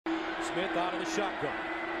Smith out of the shotgun.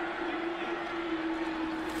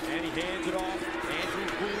 And he hands it off. Andrew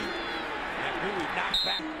Bowie. And Bowie knocked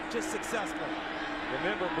back. Just successful.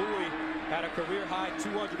 Remember, Bowie had a career-high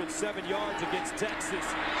 207 yards against Texas.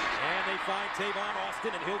 And they find Tavon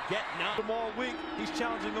Austin, and he'll get 9. From all week, he's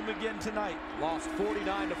challenging them again tonight. Lost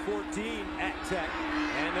 49-14 at Tech,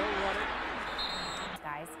 and they'll run it.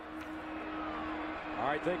 Guys. All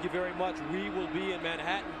right, thank you very much. We will be in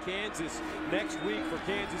Manhattan, Kansas next week for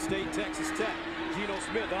Kansas State, Texas Tech. Geno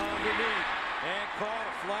Smith underneath, and caught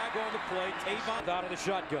a flag on the play. Tavon out of the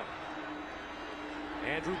shotgun.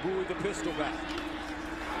 Andrew Bowie, the pistol back.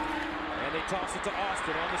 And they toss it to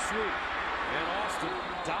Austin on the sweep. And Austin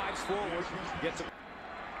dives forward, gets it.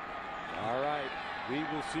 All right, we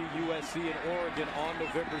will see USC and Oregon on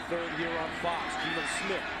November 3rd here on Fox. Geno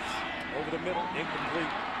Smith over the middle,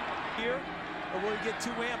 incomplete. Here, or will he get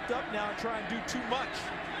too amped up now and try and do too much?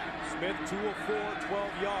 Smith 2 of 4,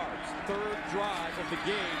 12 yards. Third drive of the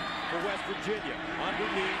game for West Virginia.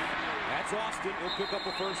 Underneath, that's Austin. He'll pick up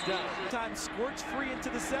a first down. Time squirts free into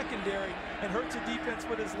the secondary and hurts the defense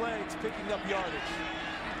with his legs, picking up yardage.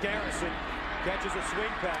 Garrison catches a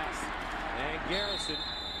swing pass, and Garrison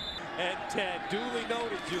and 10. Duly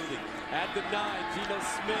noted, Julie. At the 9, Geno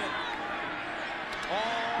Smith.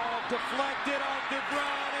 Oh, deflected on the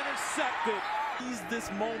ground, intercepted. Seized this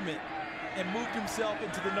moment and moved himself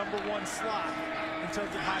into the #1 slot in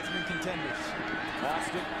terms of Heisman contenders.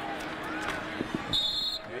 Austin.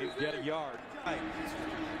 And he's get a yard. Right.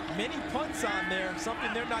 Many punts on there,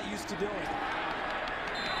 something they're not used to doing.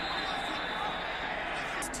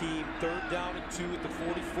 Team 3rd down and 2 at the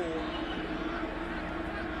 44.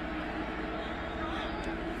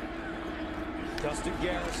 Dustin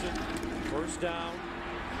Garrison, first down.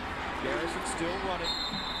 Garrison still running.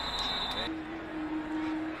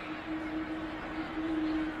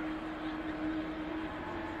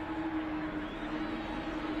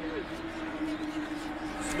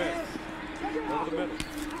 Smith over the middle.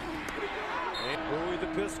 And Bowie, the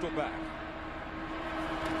pistol back.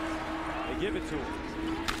 They give it to him.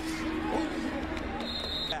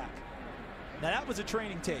 Now that was a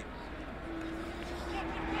training tape.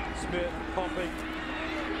 Smith pumping.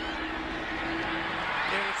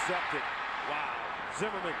 Intercepted. Wow.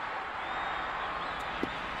 Zimmerman.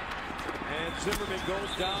 And Zimmerman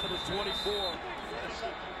goes down to the 24.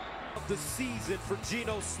 Of the season for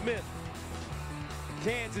Geno Smith.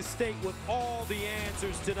 Kansas State with all the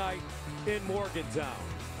answers tonight in Morgantown.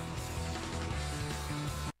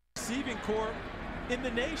 Receiving corps in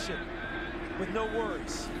the nation with no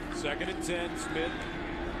worries. 2nd and 10, Smith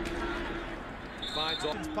finds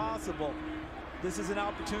all. It's possible. This is an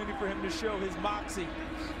opportunity for him to show his moxie,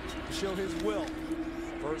 to show his will.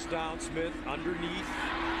 First down, Smith underneath.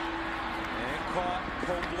 And caught.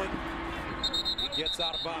 Copeland. He gets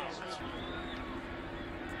out of bounds.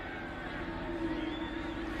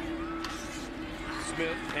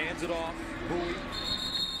 Smith hands it off. Bowie.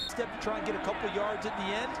 Step to try and get a couple yards at the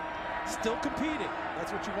end. Still competing.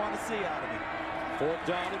 That's what you want to see out of him. 4th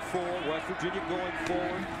down and 4. West Virginia going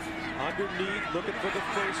forward. Underneath, looking for the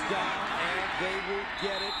first down, and they will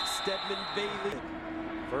get it. Stedman Bailey.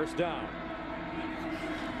 First down.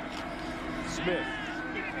 Smith.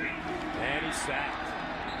 And he's sacked.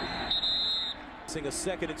 Seeing a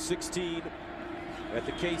 2nd and 16 at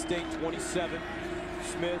the K-State 27.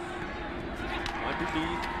 Smith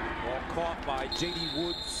underneath. Ball caught by J.D.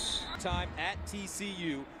 Woods. Time at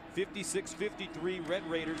TCU. 56-53 Red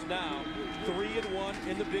Raiders now 3-1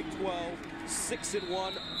 in the Big 12,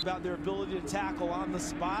 6-1. About their ability to tackle on the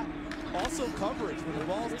spot. Also coverage. When the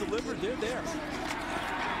ball's delivered, they're there.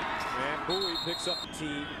 And Bowie picks up the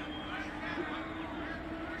team.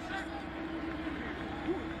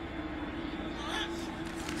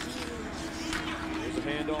 Here's a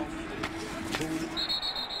handoff. Bowie.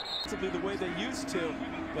 The way they used to,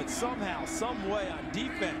 but somehow, some way on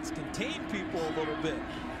defense, contain people a little bit.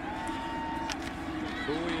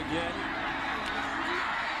 Bowie again.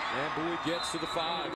 And Bowie gets to the 5.